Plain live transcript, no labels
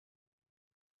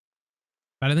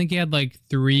But I think he had like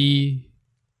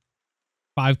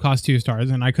 5 cost 2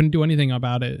 stars, and I couldn't do anything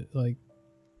about it. Like,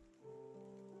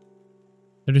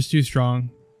 they're just too strong.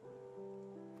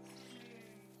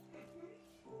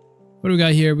 What do we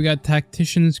got here? We got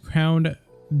Tactician's Crowned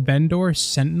Vendor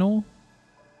Sentinel.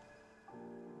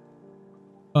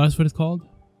 Oh, that's what it's called?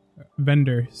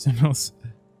 Vendor Sentinels.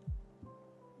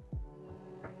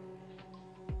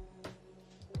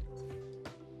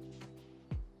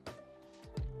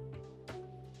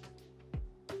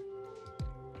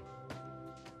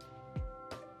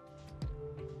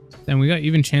 And we got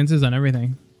even chances on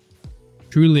everything.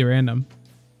 Truly random.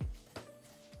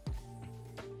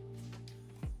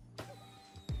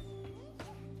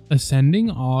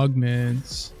 Ascending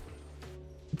Augments.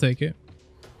 I'll take it.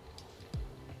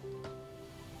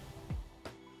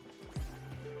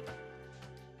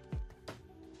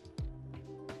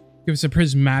 Give us a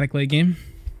prismatic late game.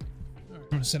 All right, I'm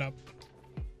gonna set up.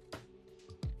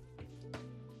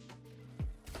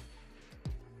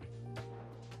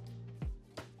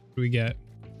 What do we get?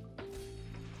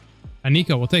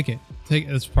 Anika, we'll take it. Take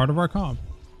it as part of our comp.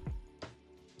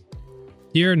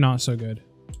 Here, not so good.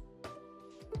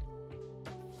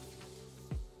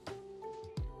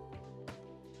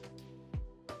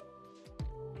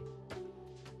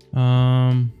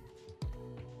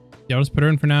 Yeah, I'll just put her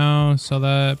in for now. Sell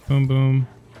that. Boom, boom.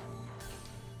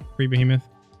 Free behemoth.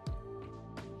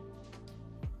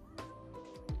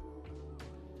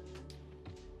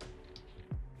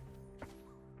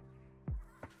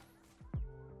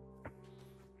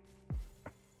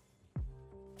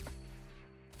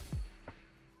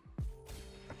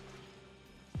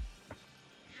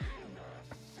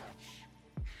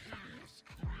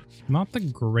 Not the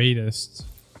greatest.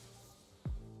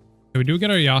 We do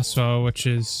get our Yasuo, which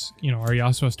is, you know, our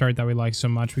Yasuo start that we like so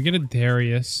much. We get a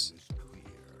Darius,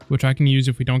 which I can use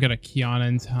if we don't get a Kiana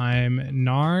in time.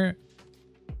 Gnar.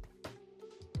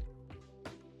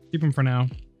 Keep him for now.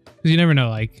 Because you never know,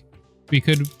 like, we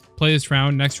could play this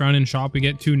round. Next round in shop, we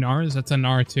get 2 Gnars. That's a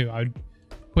Gnar too. I would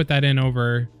put that in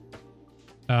over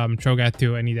Cho'Gath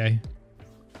 2 any day.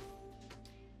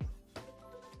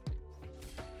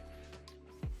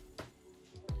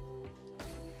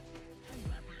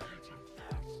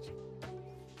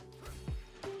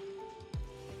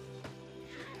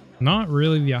 Not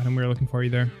really the item we were looking for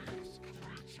either.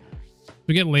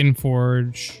 We get Laden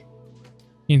Forge.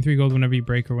 Gain 3 gold whenever you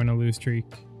break or win a lose streak.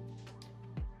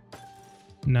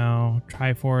 No.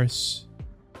 Triforce.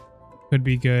 Could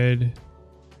be good.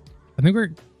 I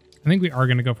think we are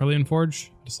gonna go for Laden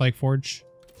Forge. Just like Forge.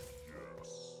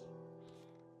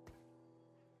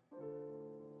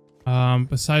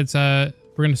 Besides that,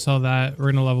 we're gonna sell that.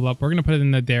 We're gonna level up. We're gonna put it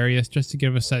in the Darius just to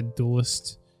give us that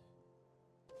duelist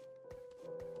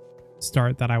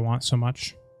start that I want so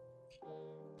much.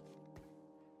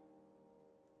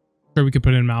 Sure, we could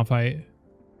put in Malphite,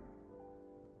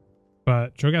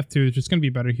 but Cho'Gath 2 is just gonna be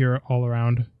better here all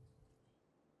around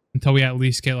until we at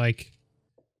least get like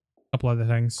a couple other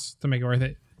things to make it worth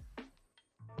it.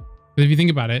 But if you think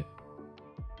about it,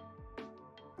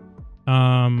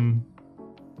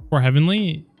 for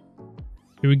Heavenly,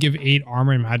 it would give 8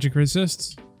 armor and magic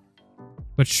resist,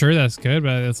 but sure, that's good,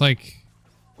 but it's like,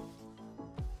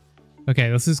 okay,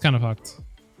 this is kind of fucked.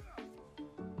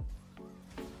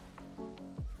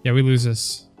 Yeah, we lose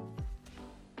this.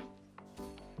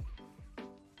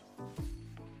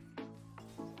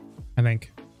 I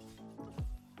think.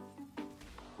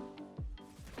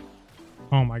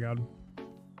 Oh my god.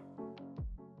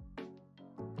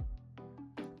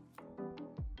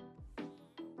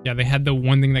 Yeah, they had the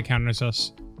one thing that counters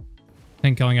us.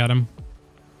 10 killing at him.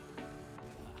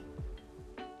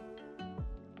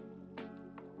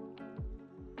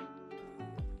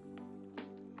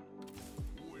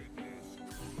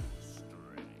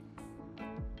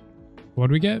 What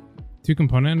do we get? 2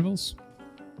 component anvils?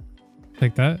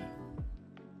 Take that.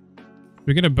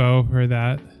 We get a bow for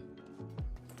that.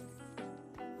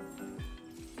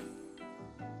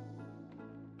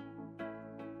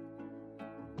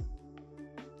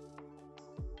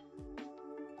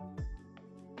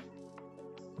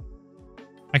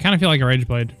 I kind of feel like a Rage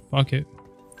Blade. Fuck it.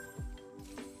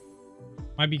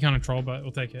 Might be kind of troll, but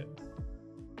we'll take it.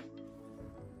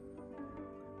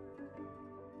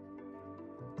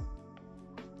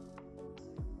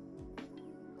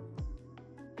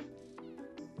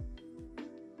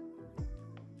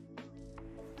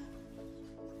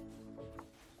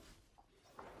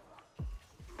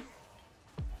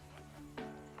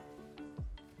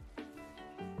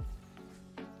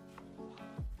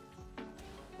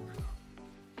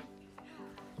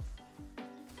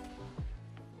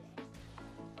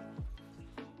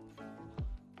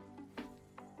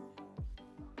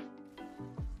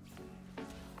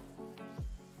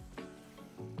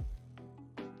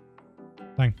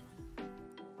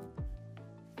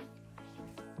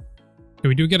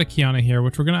 we do get a Kiana here,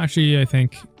 which we're going to actually, I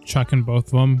think, chuck in both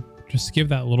of them. Just to give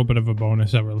that little bit of a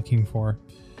bonus that we're looking for.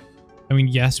 I mean,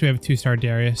 yes, we have a 2-star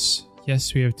Darius.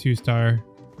 Yes, we have 2-star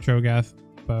Drogath.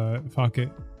 But fuck it.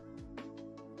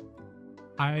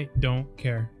 I don't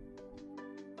care.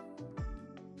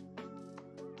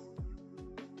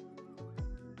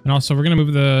 And also, we're going to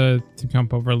move the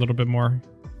comp over a little bit more.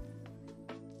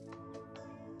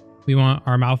 We want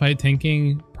our Malphite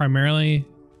tanking primarily.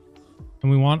 And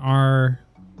we want our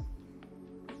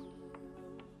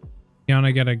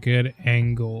Yone get a good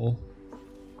angle.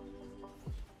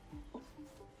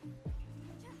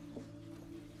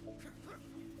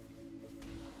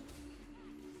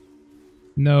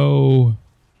 No.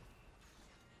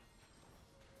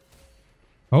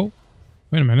 Oh,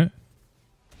 wait a minute.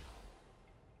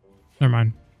 Never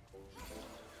mind.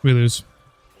 We lose.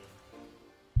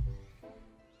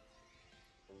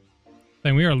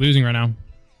 Dang, we are losing right now.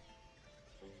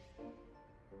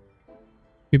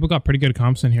 People got pretty good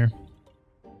comps in here.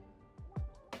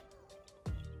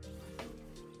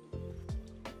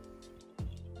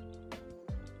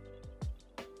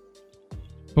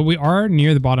 But we are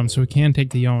near the bottom, so we can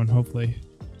take the Yone, hopefully.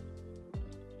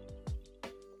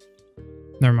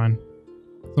 Never mind.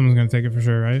 Someone's gonna take it for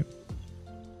sure, right?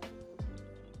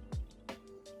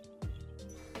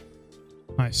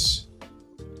 Nice.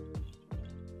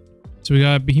 So we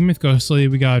got Behemoth Ghostly,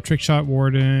 we got Trickshot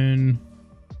Warden.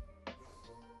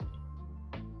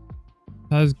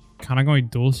 That is kind of going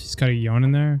dual. He's got a Yone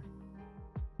in there.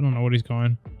 I don't know what he's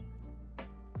going.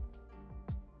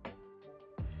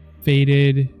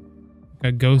 Faded.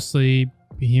 Got Ghostly,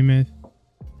 Behemoth,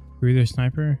 Breather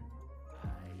Sniper.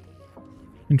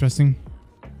 Interesting.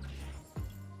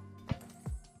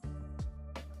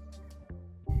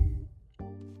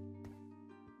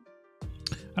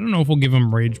 I don't know if we'll give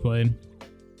him Rage Blade.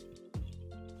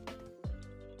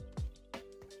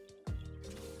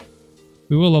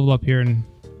 We will level up here and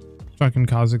fucking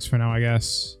Kha'Zix for now, I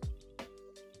guess.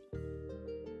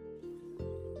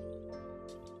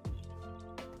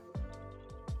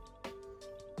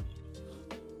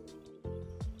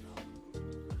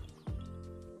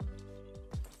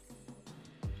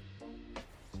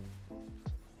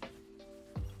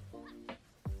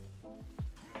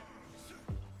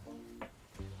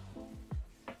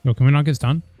 Yo, can we not get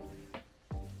stunned?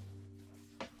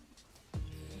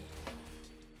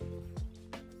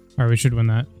 Alright, we should win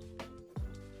that.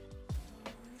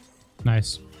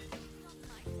 Nice.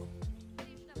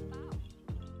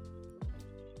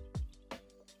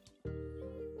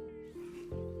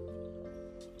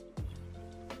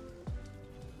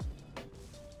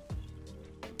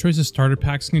 Choice of starter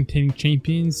packs containing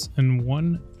champions and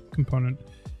one component.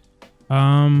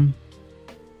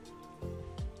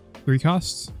 3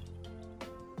 costs.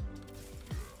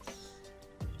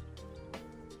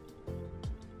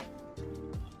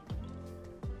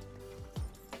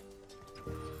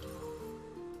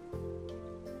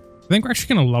 I think we're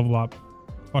actually gonna level up.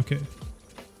 Fuck it.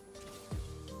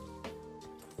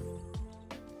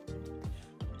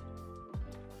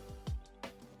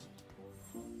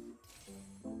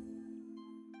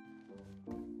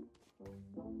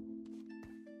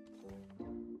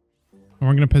 And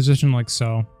we're gonna position like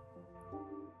so.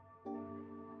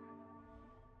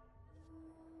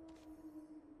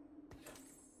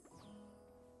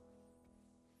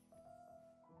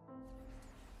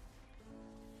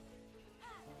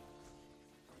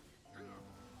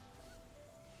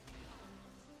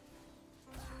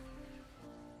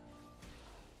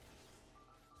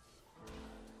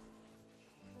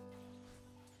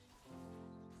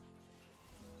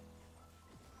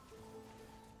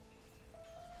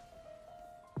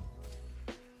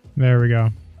 There we go.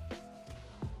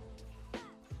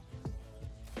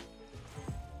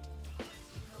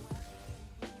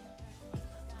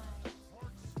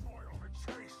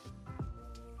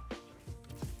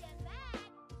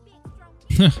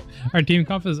 Our team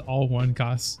comp is all 1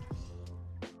 cost.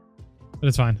 But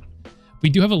it's fine. We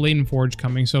do have a Latent Forge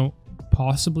coming, so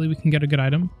possibly we can get a good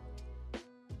item.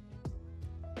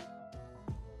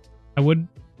 I would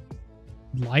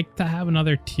like to have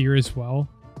another tier as well.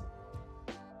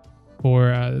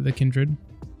 For the Kindred.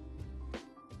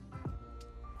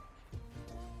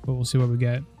 But we'll see what we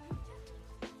get.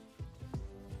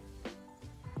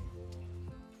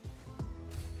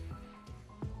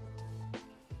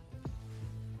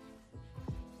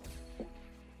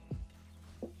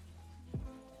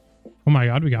 Oh my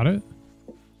god, we got it.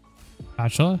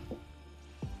 Spatula.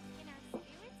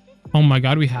 Oh my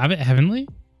god, we have it. Heavenly?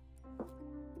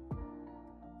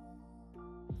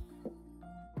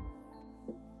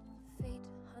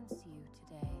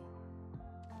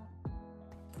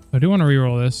 do want to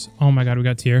reroll this. Oh my god, we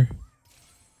got tier.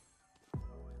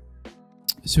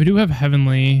 So we do have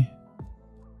Heavenly.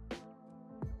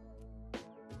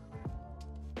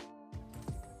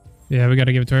 Yeah, we got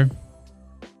to give it to her.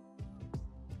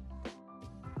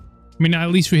 I mean,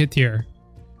 at least we hit tier.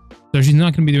 So she's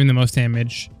not going to be doing the most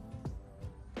damage.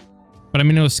 But I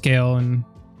mean, it'll scale, and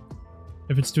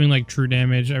if it's doing like true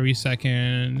damage every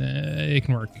second, it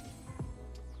can work.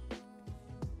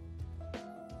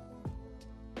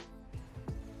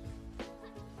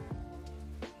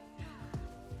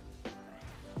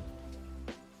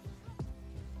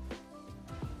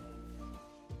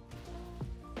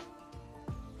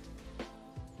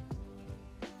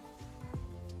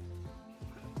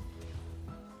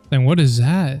 Then what is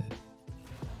that?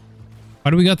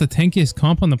 Why do we got the tankiest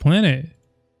comp on the planet?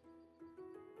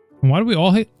 And why do we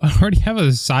all already have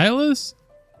a Silas?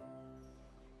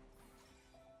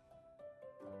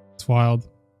 It's wild.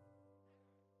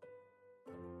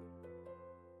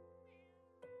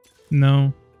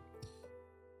 No.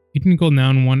 You can gold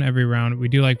down one every round. We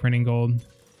do like raining gold.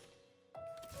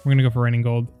 We're gonna go for raining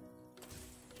gold.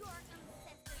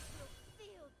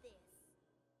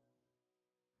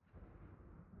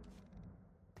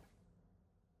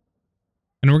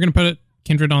 And we're going to put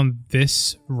Kindred on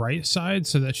this right side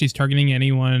so that she's targeting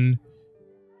anyone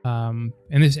in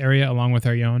this area along with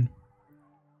our Yone.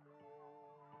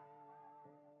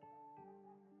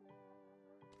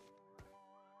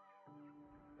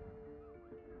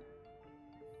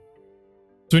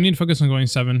 So we need to focus on going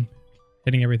 7,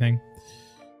 hitting everything.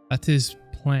 That's his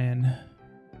plan.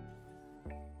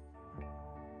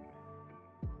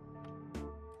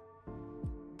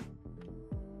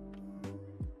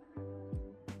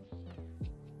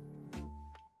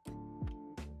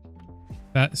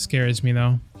 That scares me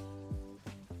though.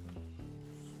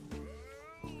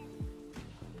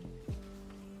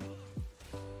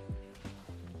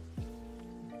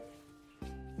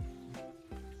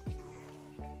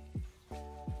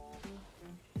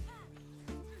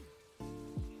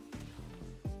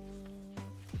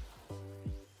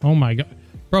 Oh my god.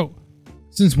 Bro,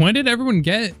 since when did everyone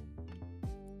get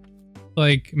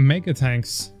like mega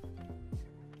tanks?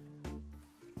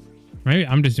 Maybe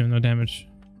I'm just doing no damage.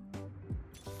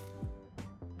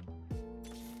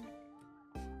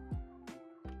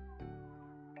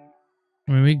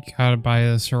 I mean, we gotta buy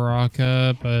a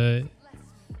Soraka, but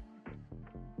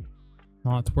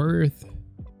not worth.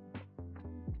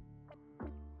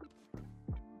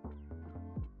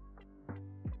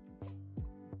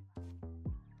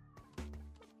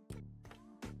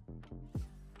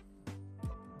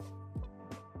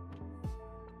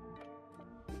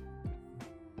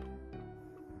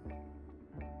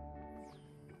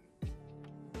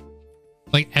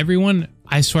 Like everyone,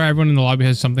 I swear everyone in the lobby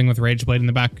has something with Rage Blade in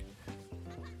the back.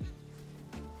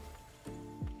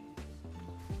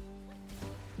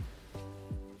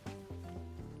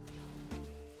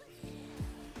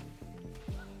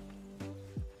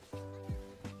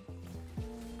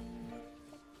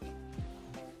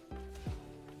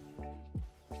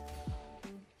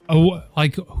 Oh,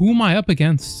 like who am I up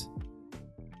against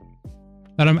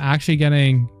that I'm actually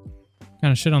getting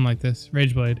kind of shit on like this?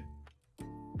 Rage Blade.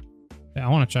 Yeah, I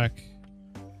want to check.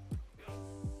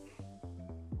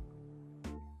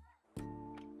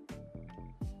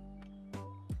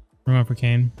 Remove for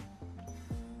Kane.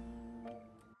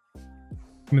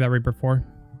 Give me that Reaper 4.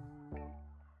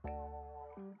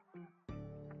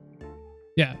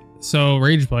 Yeah, so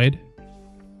Rage Blade.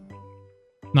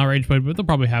 Not Rage Blade, but they'll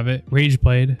probably have it. Rage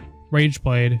Blade. Rage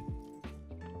Blade.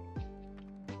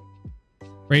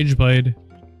 Rage Blade.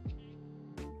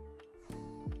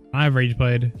 I have Rage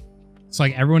Blade. It's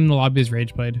like everyone in the lobby is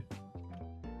Rage Blade.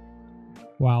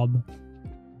 Wild.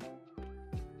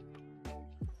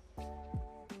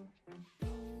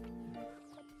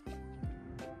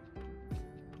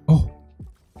 Oh.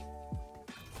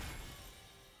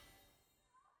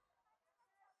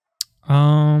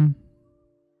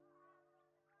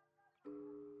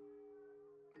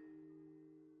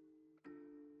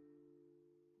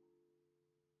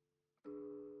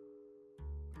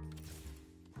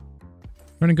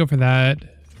 We're gonna go for that.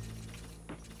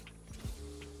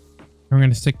 We're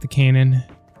gonna stick the cannon.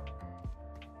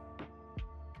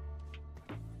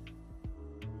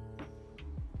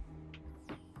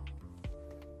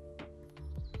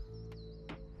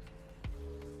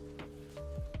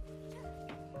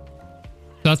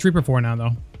 So that's Reaper 4 now, though.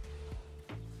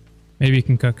 Maybe you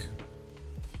can cook.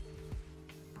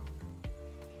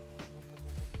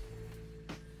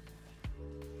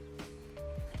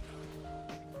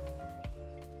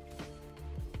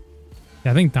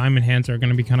 Yeah, I think diamond hands are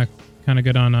going to be kind of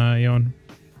good on Yone.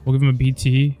 We'll give him a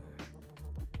BT.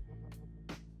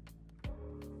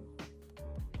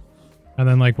 And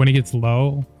then like when he gets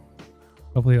low,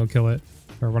 hopefully he'll kill it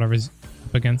or whatever he's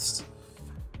up against.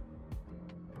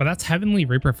 But that's Heavenly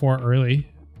Reaper 4 early,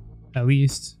 at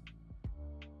least.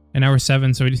 And now we're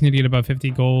 7, so we just need to get about 50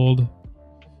 gold.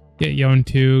 Get Yone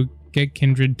 2, get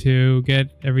Kindred 2, get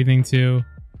everything 2.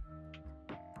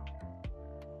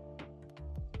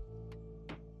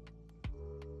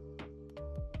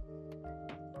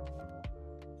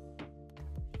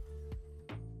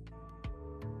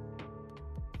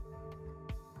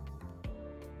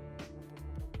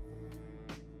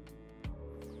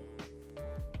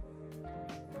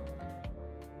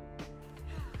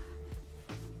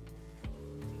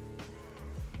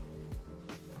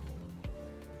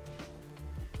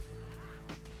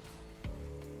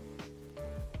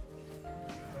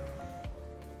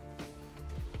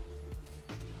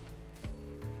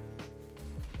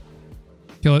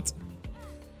 Kill it.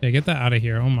 Yeah, get that out of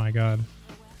here. Oh my god.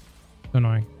 So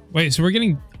annoying. Wait, so we're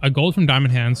getting a gold from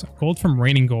Diamond Hands, gold from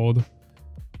Raining Gold.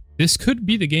 This could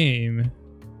be the game.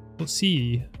 We'll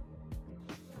see.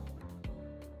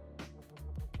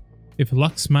 If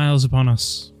luck smiles upon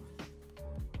us.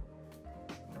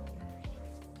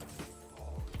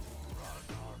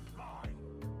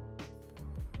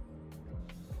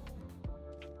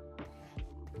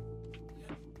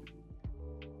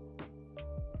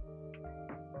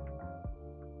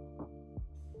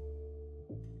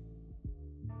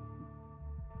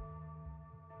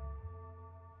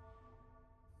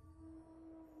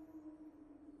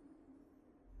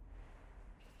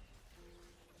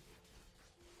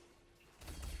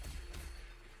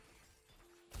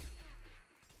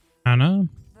 Anna.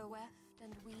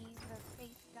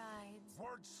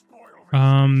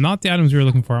 Not the items we were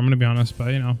looking for, I'm gonna be honest,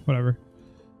 but you know, whatever.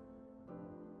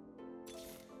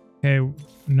 Okay,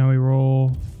 now we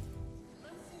roll.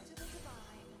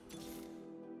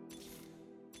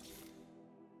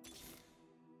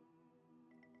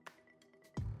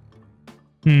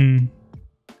 I mean,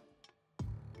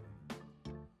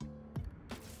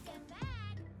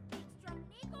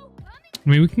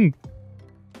 we can...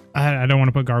 I don't want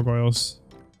to put gargoyles.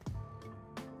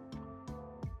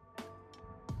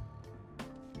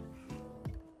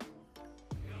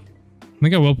 I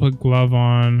think I will put glove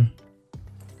on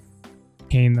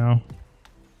Kane though.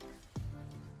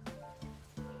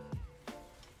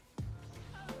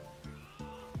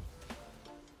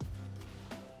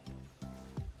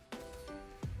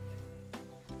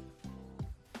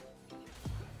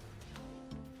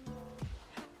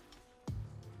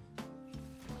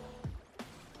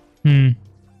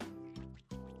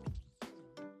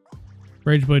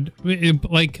 Ragewood.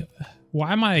 Like,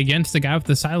 why am I against the guy with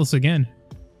the Silas again?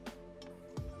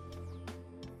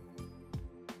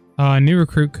 New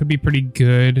recruit could be pretty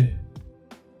good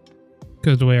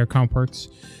because of the way our comp works.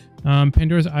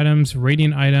 Pandora's items,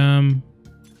 Radiant item.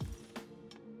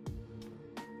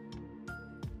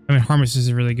 I mean, Harm Assist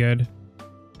is really good.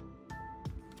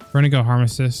 We're gonna go Harm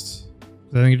Assist.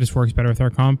 I think it just works better with our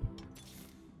comp.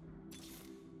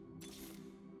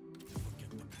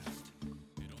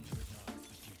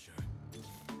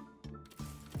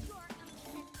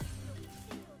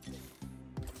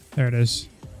 There it is.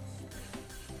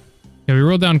 Yeah, we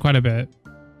rolled down quite a bit.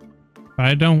 But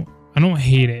I don't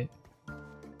hate it.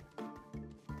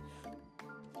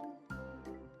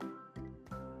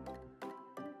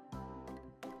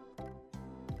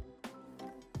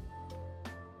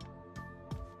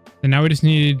 And now we just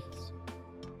need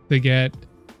to get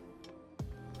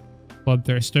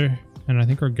Bloodthirster, and I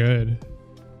think we're good.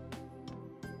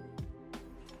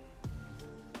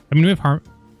 I mean,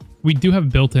 we do have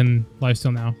built-in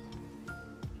lifesteal now.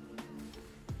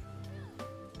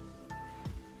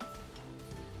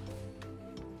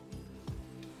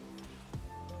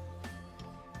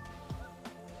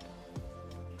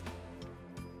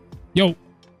 Yo,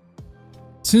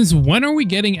 since when are we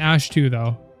getting Ash 2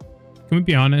 though? Can we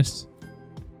be honest?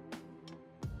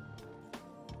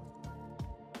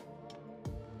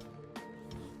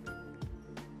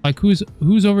 Like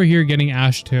who's over here getting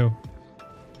Ash 2?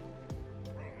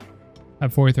 At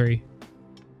 4-3.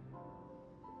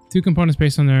 2 components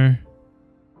based on their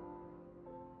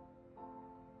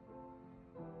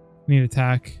need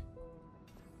attack.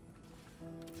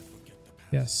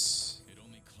 Yes.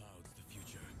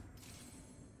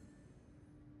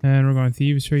 And we're going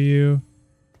Thieves for you.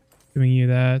 Giving you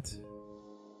that. Forget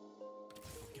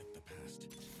the past.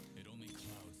 It only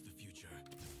clouds the future.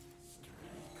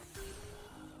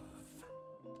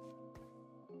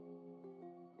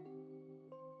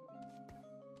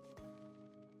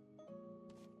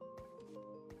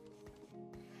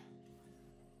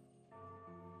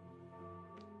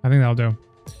 I think that'll do.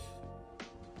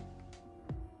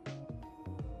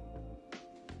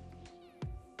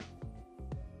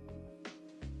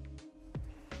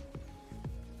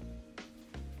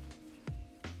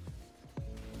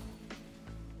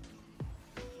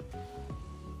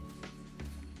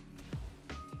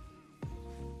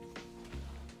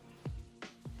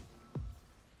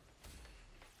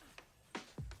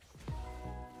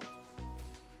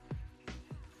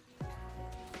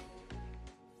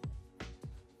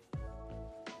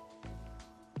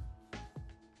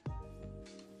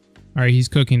 All right, he's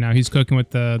cooking now. He's cooking with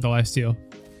the last steal.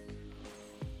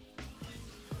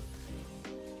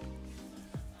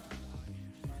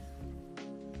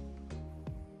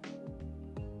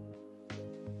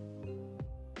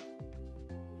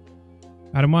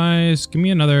 Item-wise, give me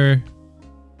another...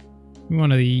 Give me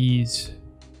one of these.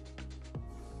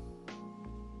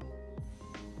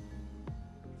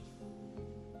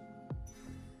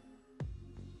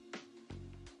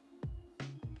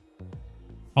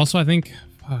 Also, I think...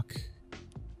 Fuck.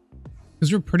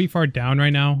 Because we're pretty far down right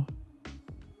now.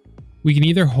 We can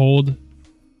either hold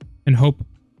and hope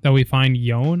that we find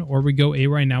Yone, or we go A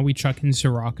right now. We chuck in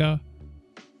Soraka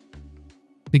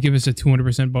to give us a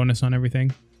 200% bonus on everything.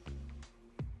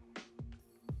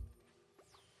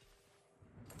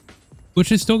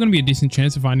 Which is still going to be a decent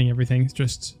chance of finding everything. It's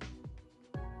just...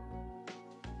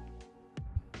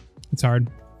 It's hard.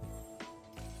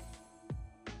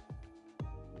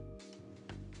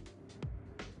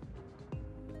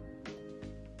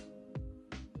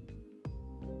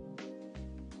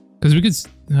 Because we could...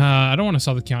 I don't want to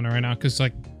sell the counter right now. Because,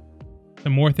 like, the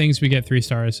more things we get 3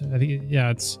 stars. I think,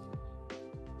 yeah, it's...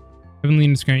 Heavenly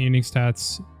units grant unique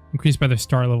stats. Increased by their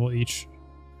star level each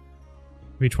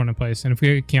one in place. And if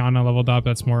we get Kiana leveled up,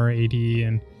 that's more AD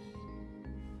and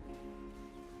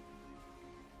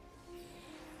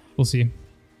we'll see.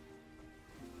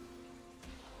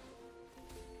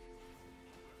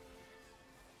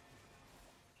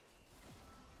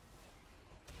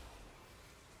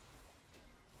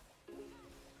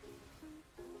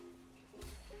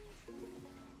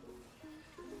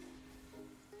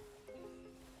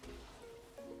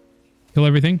 Kill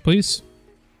everything, please.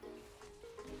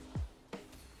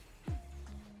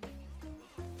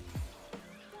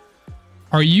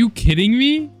 Are you kidding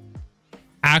me?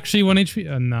 Actually 1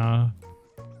 HP? Nah.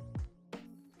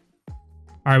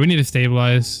 Alright, we need to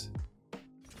stabilize.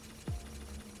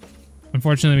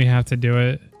 Unfortunately, we have to do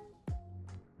it.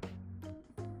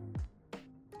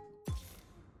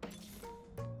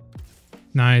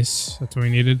 Nice. That's what we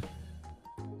needed.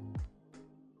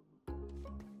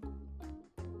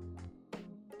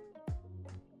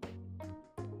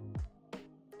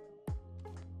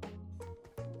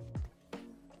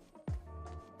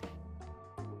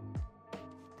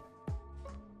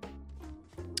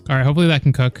 All right, hopefully that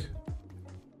can cook.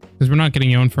 Because we're not getting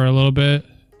Yone for a little bit.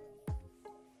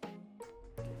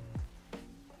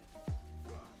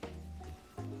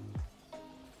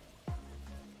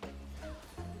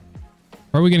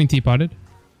 Or are we getting teapotted?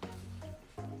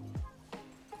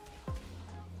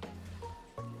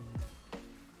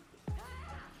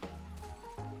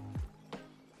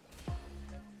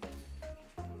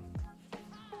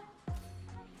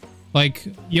 Like,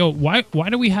 yo, why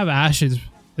do we have ashes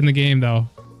in the game though?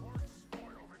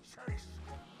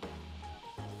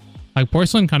 Like,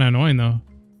 porcelain kind of annoying though.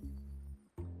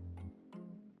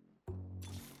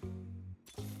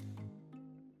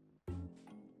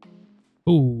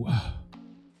 Ooh.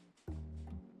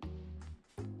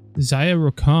 Zaya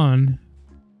Rakan.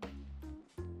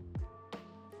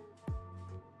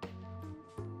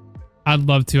 I'd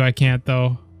love to. I can't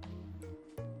though.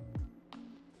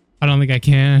 I don't think I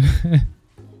can.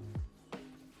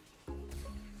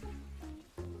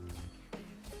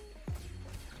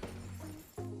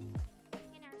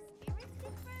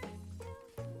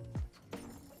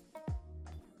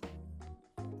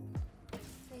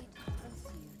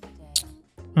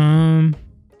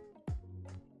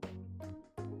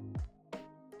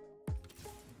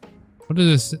 What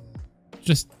is this?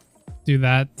 Just do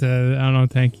that. I don't know.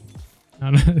 Thank you.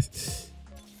 I don't know.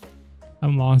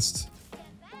 I'm lost.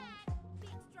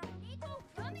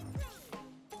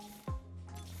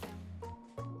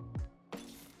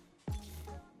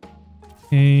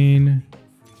 Kane.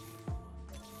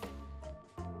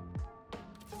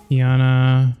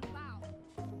 Kiana.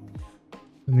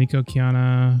 Nico,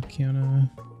 Kiana.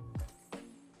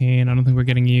 Kane, I don't think we're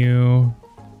getting you.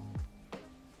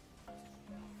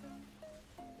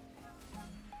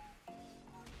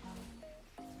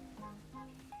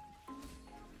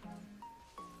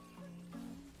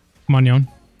 Come on, Yone.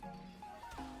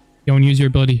 Yone, use your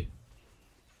ability.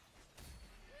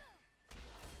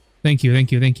 Thank you,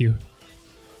 thank you, thank you.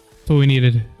 That's what we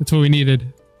needed. That's what we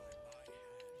needed.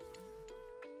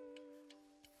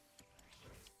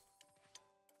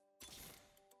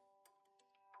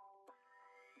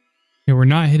 Okay, we're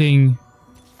not hitting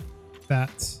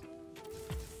that.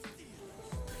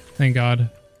 Thank God.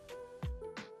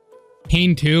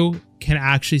 Kane 2 can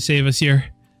actually save us here.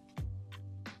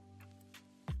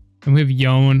 And we have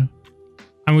Yone.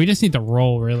 I mean, we just need to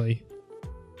roll, really.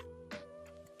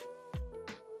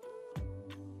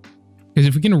 Because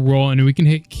if we can roll and we can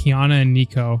hit Kiana and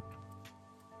Nico,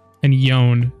 and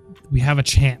Yone. We have a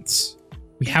chance.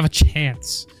 We have a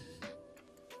chance.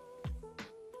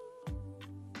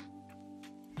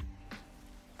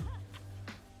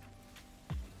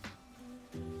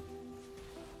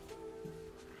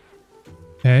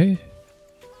 Okay.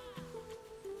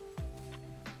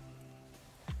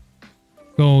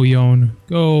 Go, Yone.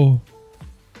 Go.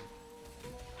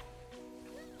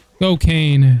 Go,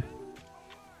 Kane.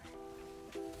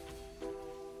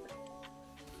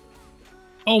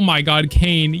 Oh my god,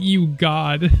 Kane, you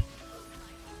god.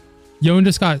 Yone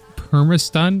just got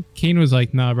perma-stunned. Kane was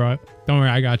like, nah, bro. Don't worry,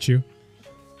 I got you.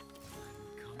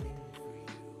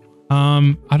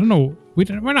 I don't know.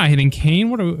 We're not hitting Kane.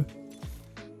 What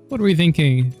are we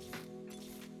thinking?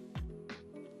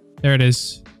 There it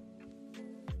is.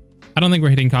 I don't think we're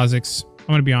hitting Kha'Zix. I'm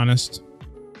gonna be honest.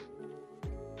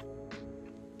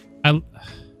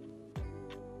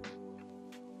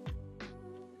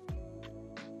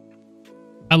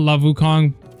 I love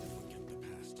Wukong,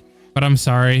 but I'm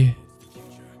sorry.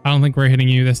 I don't think we're hitting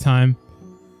you this time.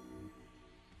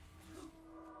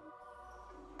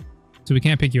 So we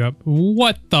can't pick you up.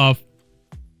 What the?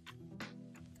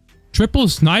 Triple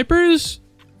snipers?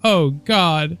 Oh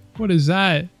god, what is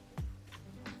that?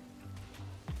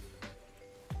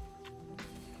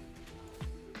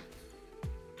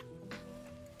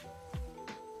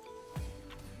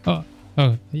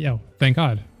 Oh, yo, thank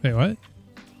god. Wait, what?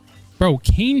 Bro,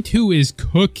 Kane 2 is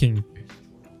cooking.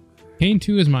 Kane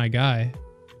 2 is my guy.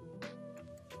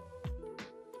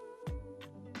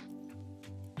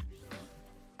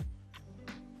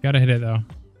 Gotta hit it though.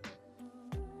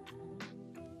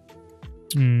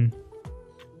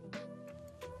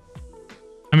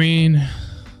 I mean,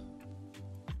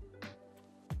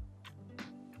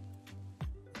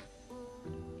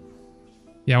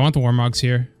 yeah, I want the Warmogs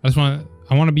here. I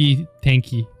want to be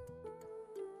tanky.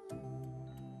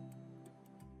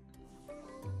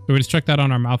 So we just check that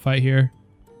on our Malphite here.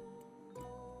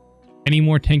 Any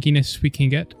more tankiness we can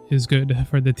get is good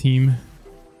for the team.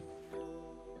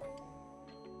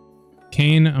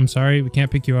 Kane, I'm sorry, we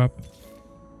can't pick you up.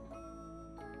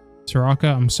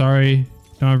 Soraka, I'm sorry,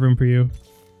 don't have room for you.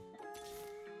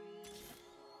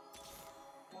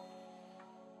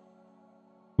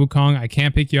 Wukong, I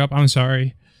can't pick you up, I'm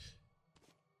sorry.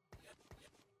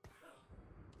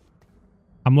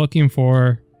 I'm looking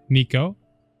for Nico.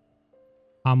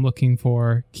 I'm looking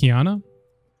for Kiana.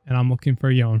 And I'm looking for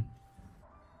Yone.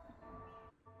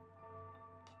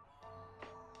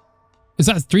 Is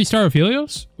that 3-star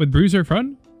Aphelios with Bruiser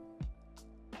front?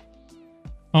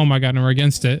 Oh my god, and we're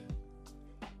against it.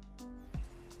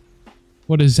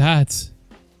 What is that?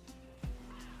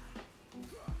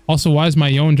 Also, why is my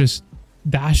Yone just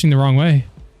dashing the wrong way?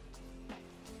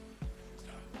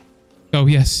 Oh,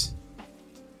 yes.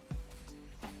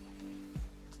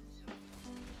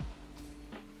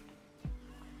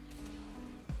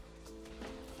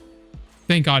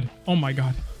 Thank god. Oh my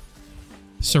god.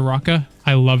 Soraka,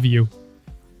 I love you.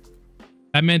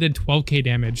 That man did 12k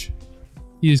damage.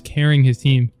 He is carrying his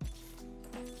team.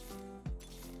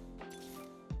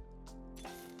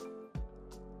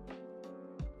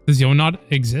 Does Yone not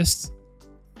exist?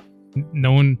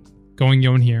 No one going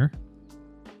Yone here.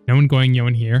 No one going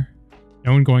Yone here.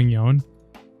 No one going Yone.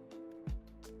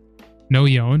 No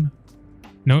Yone.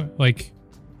 No, like...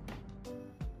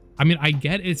 I mean, I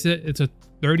get it's a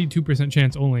 32%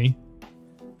 chance only.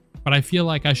 But I feel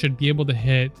like I should be able to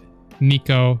hit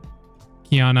Nico,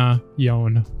 Kiana,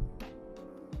 Yone.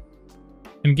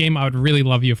 In game, I would really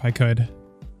love you if I could.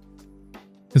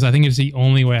 Because I think it's the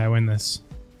only way I win this.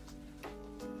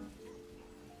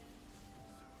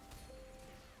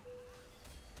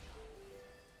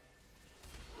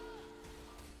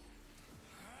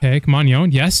 Okay, come on,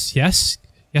 Yone. Yes, yes.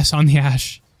 Yes, on the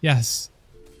Ash. Yes.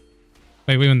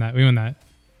 Wait, we win that. We win that.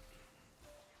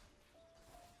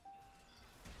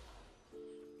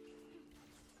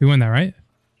 We won that, right?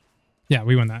 Yeah,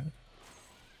 we won that.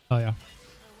 Oh, yeah.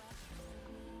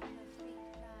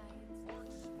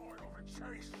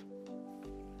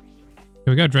 Okay,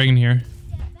 we got Dragon here.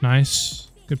 Nice.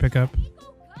 Good pickup.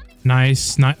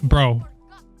 Nice. Bro.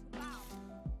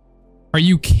 Are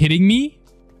you kidding me?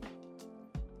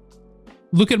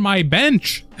 Look at my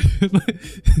bench.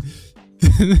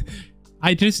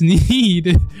 I just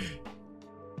need...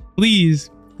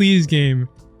 Please. Please, game.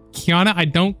 Kiana, I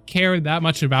don't care that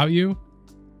much about you.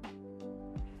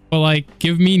 But, like,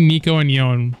 give me Nico and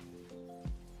Yone.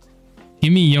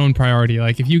 Give me Yone priority.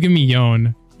 Like, if you give me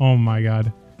Yone... Oh, my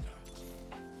God.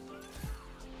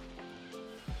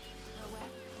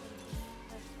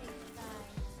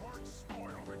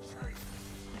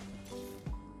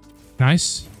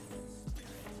 Nice.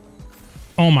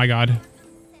 Oh, my God.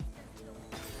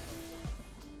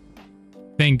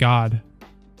 Thank God.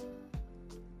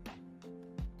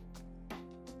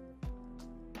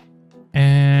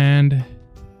 And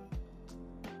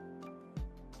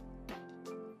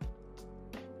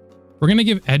we're going to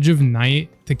give Edge of Night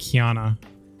to Kiana.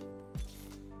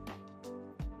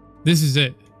 This is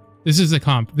it. This is the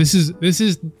comp. This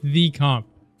is the comp.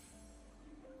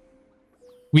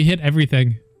 We hit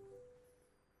everything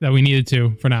that we needed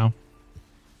to for now.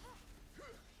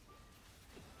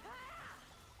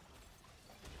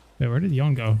 Wait, where did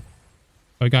Yone go?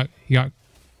 Oh, he got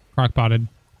crock-potted.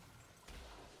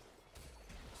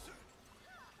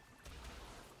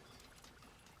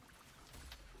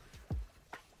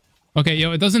 Okay,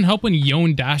 yo, it doesn't help when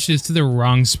Yone dashes to the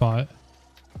wrong spot.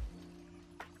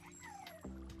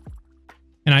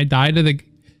 And I died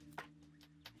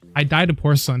to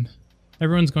porcelain.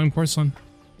 Everyone's going porcelain.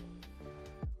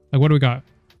 Like, what do we got?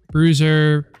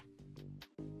 Bruiser.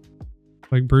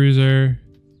 Like, bruiser.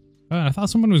 Oh, I thought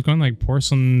someone was going, like,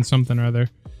 porcelain something or other.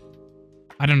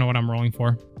 I don't know what I'm rolling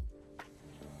for.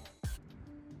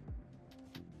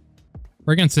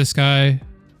 We're against this guy.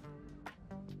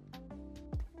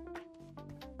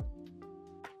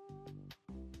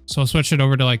 So I'll switch it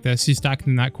over to, like, this. He's stacked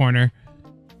in that corner.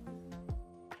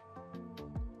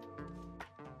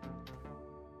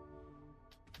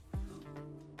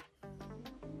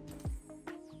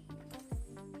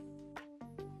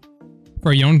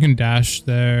 Or Yone can dash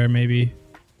there, maybe.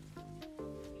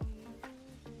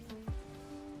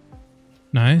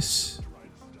 Nice.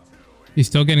 He's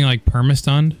still getting, like,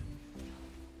 perma-stunned.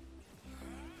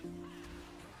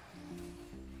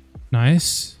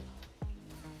 Nice.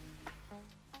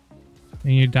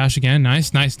 And you dash again.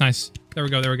 Nice, nice, nice. There we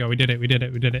go, there we go. We did it, we did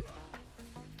it, we did it.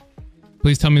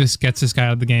 Please tell me this gets this guy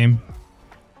out of the game.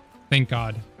 Thank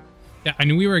God. Yeah, I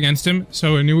knew we were against him,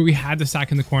 so I knew we had to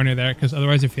stack in the corner there, because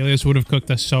otherwise Aphelios would have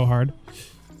cooked us so hard.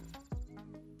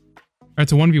 Alright,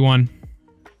 it's a 1v1.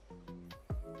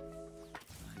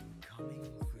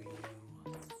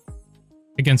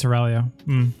 Against Aurelio.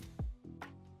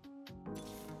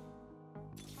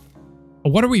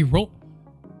 What are we roll?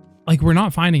 Like, we're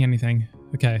not finding anything.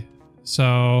 Okay,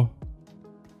 so...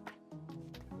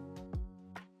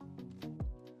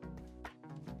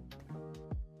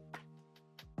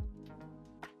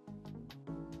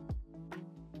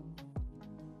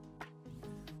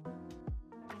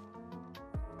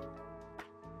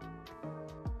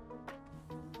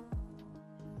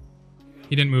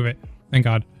 He didn't move it. Thank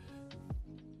God.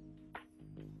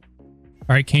 All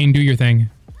right, Kane, do your thing.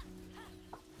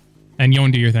 And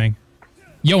Yone, do your thing.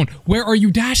 Yone, where are you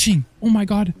dashing? Oh my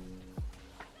God.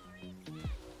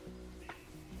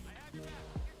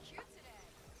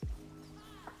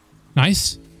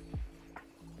 Nice.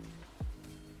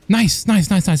 Nice, nice,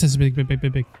 nice, nice. That's big, big, big,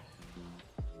 big, big.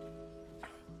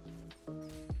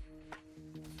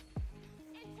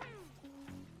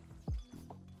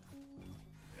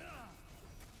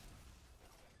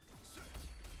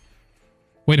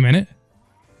 Wait a minute.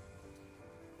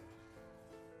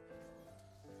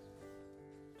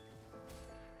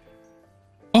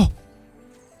 Oh.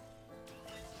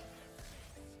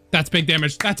 That's big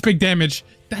damage. That's big damage.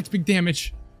 That's big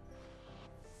damage.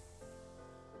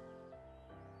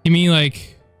 You mean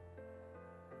like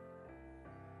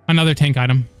another tank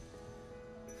item?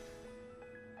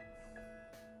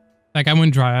 Like I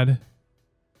went Dryad.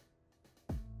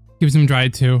 Gives him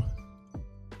Dryad too.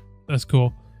 That's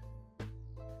cool.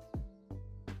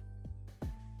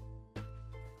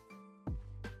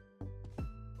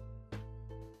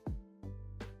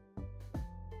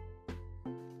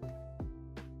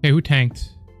 Okay, who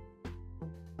tanked?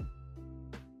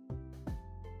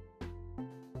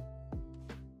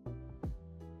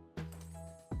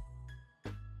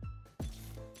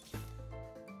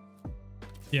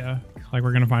 Yeah, like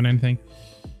we're gonna find anything.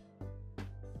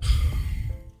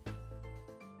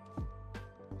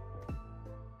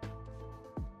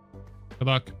 Good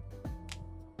luck.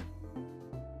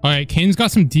 Alright, Kane's got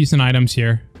some decent items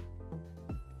here.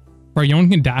 Where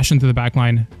Yone can dash into the back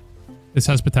line. This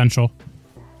has potential.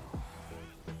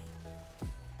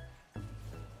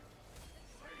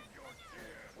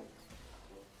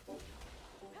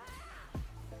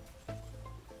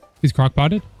 He's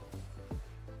crock-potted.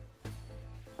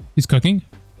 He's cooking.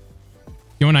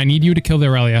 Yone, I need you to kill the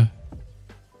Aurelia.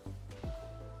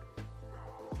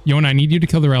 Yone, I need you to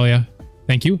kill the Aurelia.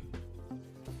 Thank you.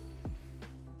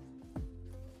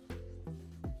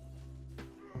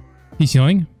 He's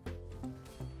healing.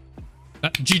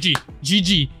 GG.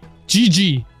 GG.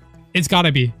 GG. It's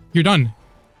gotta be. You're done.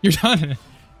 You're done.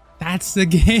 That's the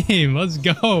game. Let's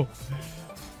go.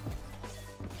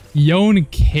 Yone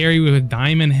carry with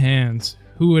diamond hands.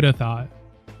 Who would have thought?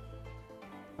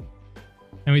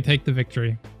 And we take the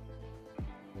victory.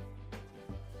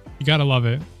 You gotta love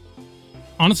it.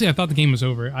 Honestly, I thought the game was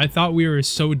over. I thought we were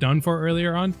so done for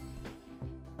earlier on.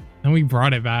 Then we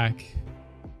brought it back.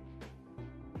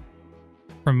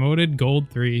 Promoted gold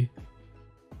 3.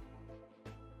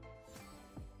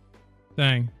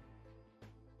 Dang.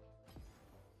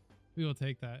 We will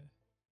take that.